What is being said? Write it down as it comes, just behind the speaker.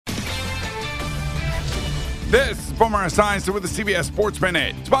This is Boomer Esiason with the CBS Sports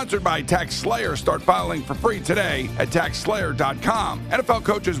Minute, sponsored by Tax Slayer. Start filing for free today at taxslayer.com. NFL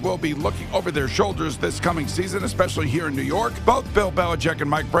coaches will be looking over their shoulders this coming season, especially here in New York. Both Bill Belichick and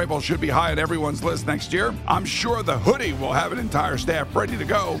Mike Vrabel should be high on everyone's list next year. I'm sure the hoodie will have an entire staff ready to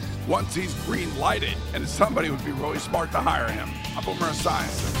go once he's green-lighted, and somebody would be really smart to hire him. I'm Boomer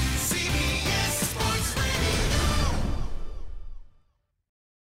Esiason.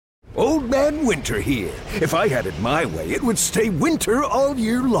 Old Man Winter here. If I had it my way, it would stay winter all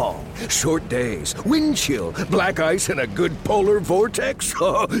year long. Short days, wind chill, black ice, and a good polar vortex.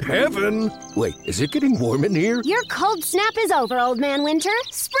 Oh, heaven. Wait, is it getting warm in here? Your cold snap is over, Old Man Winter.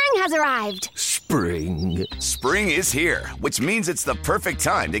 Spring has arrived. Spring. Spring is here, which means it's the perfect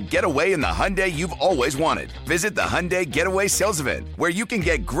time to get away in the Hyundai you've always wanted. Visit the Hyundai Getaway Sales Event, where you can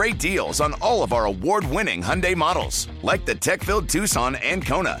get great deals on all of our award-winning Hyundai models, like the tech-filled Tucson and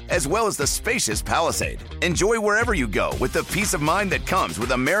Kona, as well as the spacious Palisade. Enjoy wherever you go with the peace of mind that comes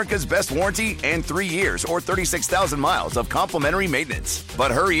with America's best warranty and 3 years or 36,000 miles of complimentary maintenance.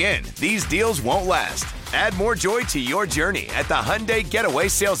 But hurry in, these deals won't last. Add more joy to your journey at the Hyundai Getaway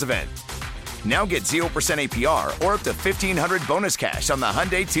Sales Event. Now get 0% APR or up to $1,500 bonus cash on the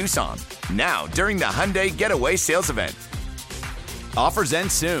Hyundai Tucson. Now, during the Hyundai Getaway Sales Event. Offers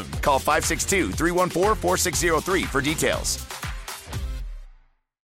end soon. Call 562-314-4603 for details.